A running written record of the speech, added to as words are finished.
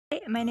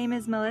my name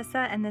is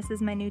Melissa and this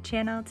is my new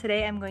channel.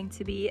 Today I'm going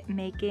to be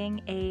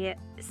making a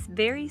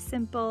very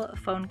simple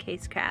phone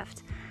case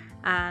craft.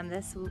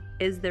 This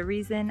is the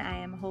reason I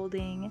am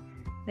holding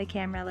the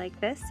camera like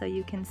this, so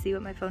you can see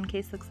what my phone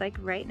case looks like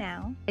right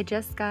now. I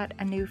just got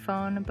a new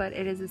phone, but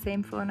it is the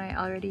same phone I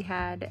already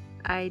had.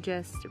 I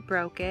just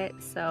broke it,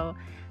 so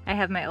I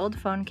have my old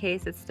phone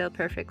case. It's still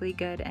perfectly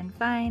good and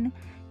fine.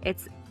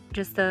 It's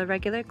just a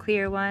regular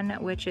clear one,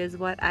 which is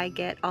what I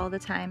get all the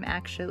time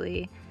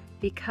actually,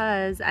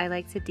 because I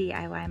like to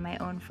DIY my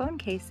own phone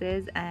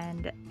cases,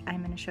 and I'm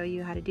going to show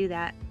you how to do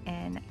that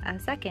in a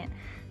second.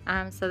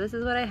 So this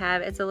is what I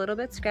have. It's a little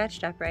bit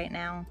scratched up right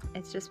now.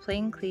 It's just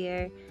plain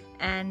clear,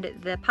 and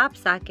the pop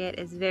socket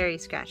is very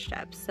scratched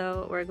up.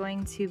 So we're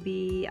going to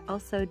be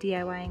also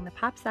DIYing the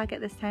pop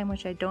socket this time,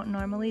 which I don't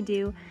normally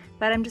do,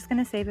 but I'm just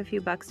going to save a few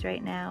bucks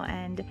right now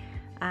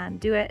and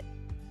do it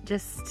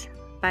just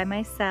by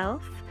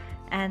myself.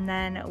 And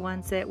then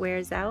once it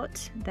wears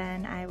out,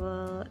 then I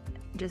will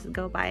just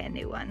go buy a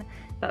new one.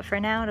 But for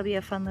now, it'll be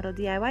a fun little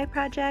DIY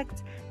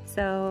project,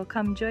 so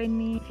come join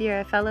me. If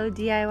you're a fellow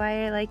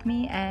DIYer like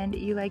me and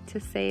you like to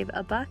save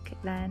a buck,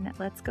 then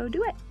let's go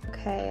do it.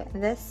 Okay,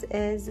 this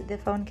is the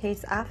phone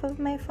case off of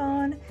my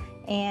phone,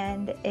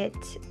 and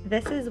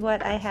this is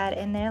what I had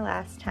in there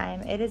last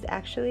time. It is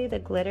actually the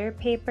glitter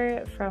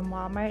paper from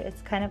Walmart.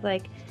 It's kind of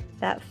like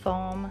that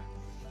foam.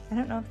 I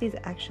don't know if these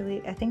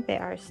actually, I think they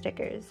are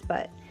stickers,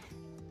 but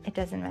it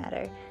doesn't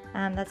matter.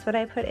 That's what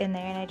I put in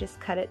there, and I just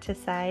cut it to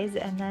size,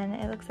 and then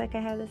it looks like I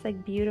have this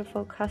like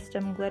beautiful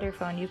custom glitter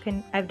phone.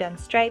 I've done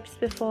stripes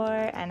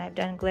before and I've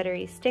done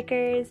glittery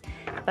stickers,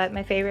 but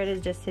my favorite is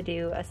just to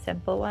do a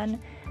simple one.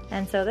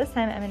 And so this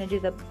time I'm going to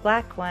do the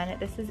black one.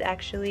 This is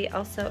actually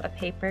also a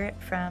paper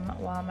from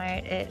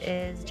Walmart. It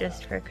is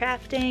just for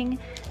crafting,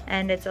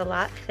 and it's a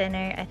lot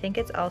thinner. I think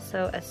it's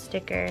also a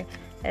sticker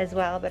as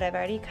well, but I've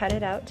already cut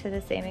it out to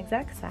the same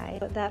exact size.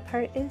 But that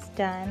part is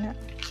done.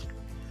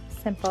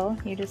 Simple,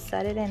 you just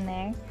set it in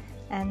there,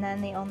 and then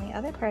the only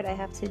other part I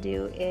have to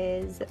do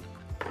is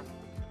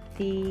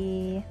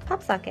the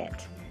pop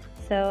socket.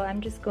 So I'm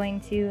just going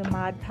to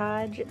Mod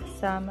Podge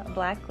some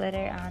black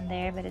glitter on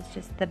there, but it's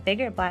just the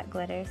bigger black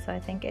glitter, so I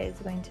think it is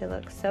going to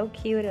look so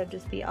cute. It'll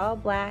just be all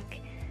black,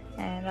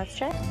 and let's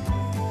try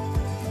it.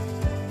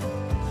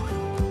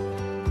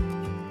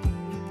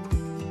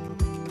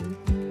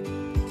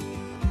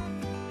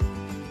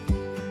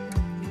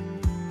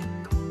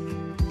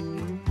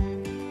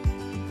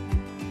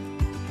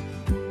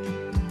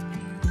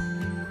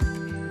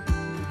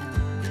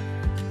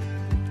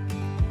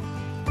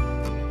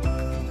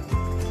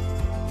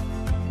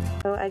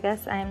 So I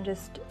guess I'm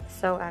just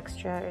so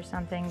extra or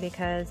something,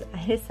 because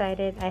I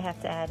decided I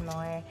have to add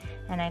more,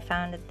 and I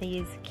found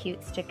these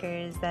cute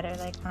stickers that are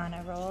like on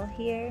a roll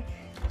here.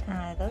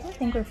 Those I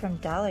think were from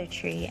Dollar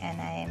Tree,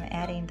 and I'm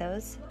adding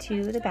those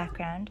to the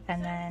background.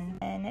 And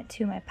then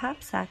to my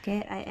pop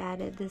socket I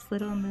added this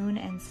little moon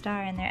and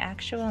star, and they're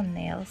actual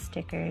nail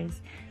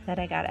stickers that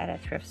I got at a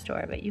thrift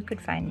store, but you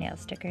could find nail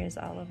stickers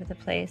all over the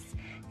place.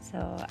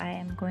 So I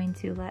am going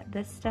to let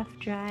this stuff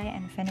dry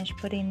and finish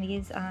putting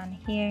these on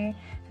here.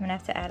 I'm gonna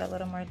have to add a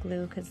little more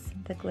glue because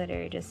the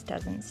glitter just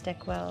doesn't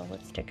stick well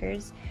with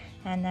stickers.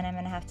 And then I'm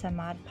gonna have to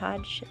Mod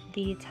Podge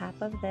the top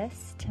of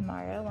this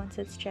tomorrow once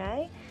it's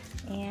dry,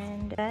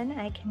 and then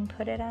I can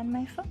put it on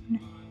my phone.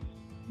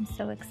 I'm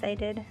so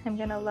excited. I'm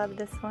gonna love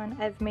this one.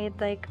 I've made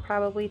like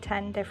probably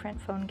 10 different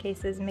phone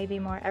cases, maybe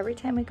more. Every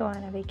time we go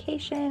on a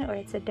vacation or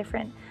it's a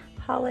different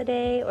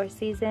holiday or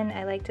season,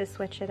 I like to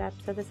switch it up.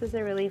 So this is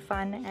a really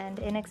fun and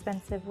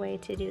inexpensive way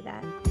to do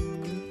that.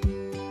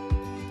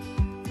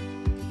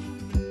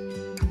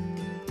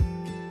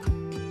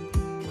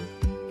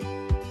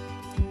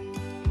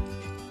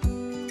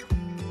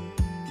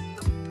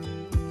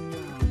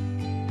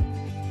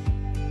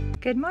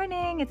 Good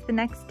morning, it's the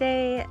next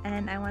day,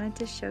 and I wanted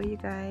to show you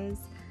guys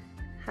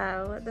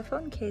how the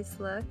phone case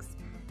looks.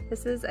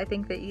 This is, I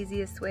think, the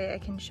easiest way I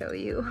can show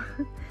you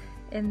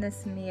in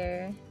this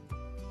mirror.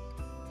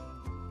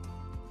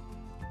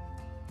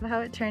 How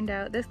it turned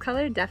out. This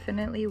color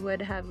definitely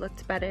would have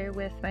looked better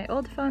with my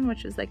old phone,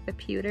 which was like the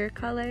pewter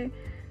color,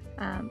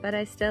 but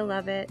I still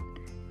love it.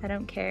 I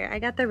don't care. I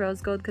got the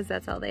rose gold because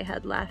that's all they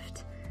had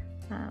left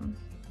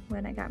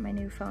when I got my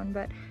new phone,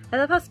 but I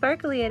love how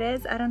sparkly it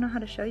is. I don't know how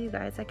to show you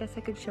guys. I guess I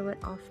could show it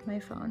off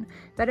my phone.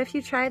 But if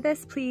you try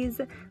this,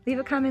 please leave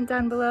a comment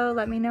down below.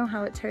 Let me know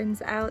how it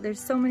turns out. There's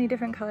so many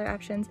different color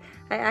options.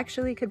 I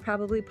actually could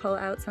probably pull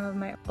out some of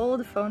my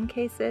old phone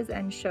cases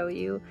and show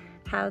you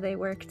how they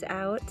worked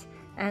out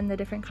and the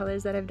different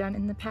colors that I've done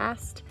in the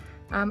past.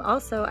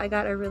 Also, I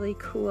got a really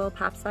cool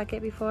pop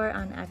socket before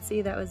on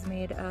Etsy that was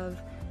made of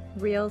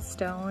real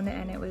stone,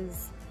 and it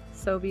was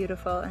so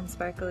beautiful and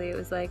sparkly. It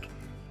was like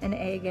an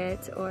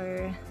agate,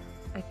 or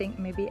I think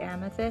maybe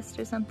amethyst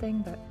or something,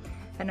 but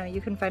I know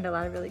you can find a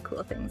lot of really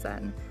cool things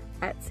on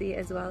Etsy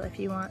as well if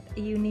you want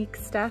unique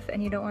stuff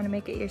and you don't want to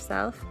make it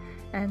yourself.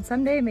 And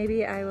someday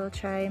maybe I will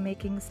try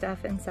making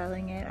stuff and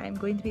selling it. I'm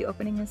going to be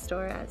opening a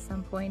store at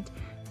some point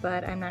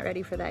but I'm not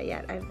ready for that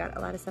yet. I've got a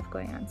lot of stuff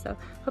going on. So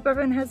hope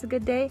everyone has a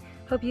good day.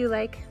 Hope you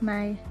like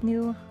my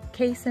new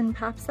case and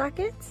pop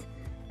sockets,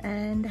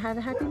 and have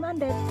a happy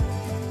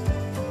Monday.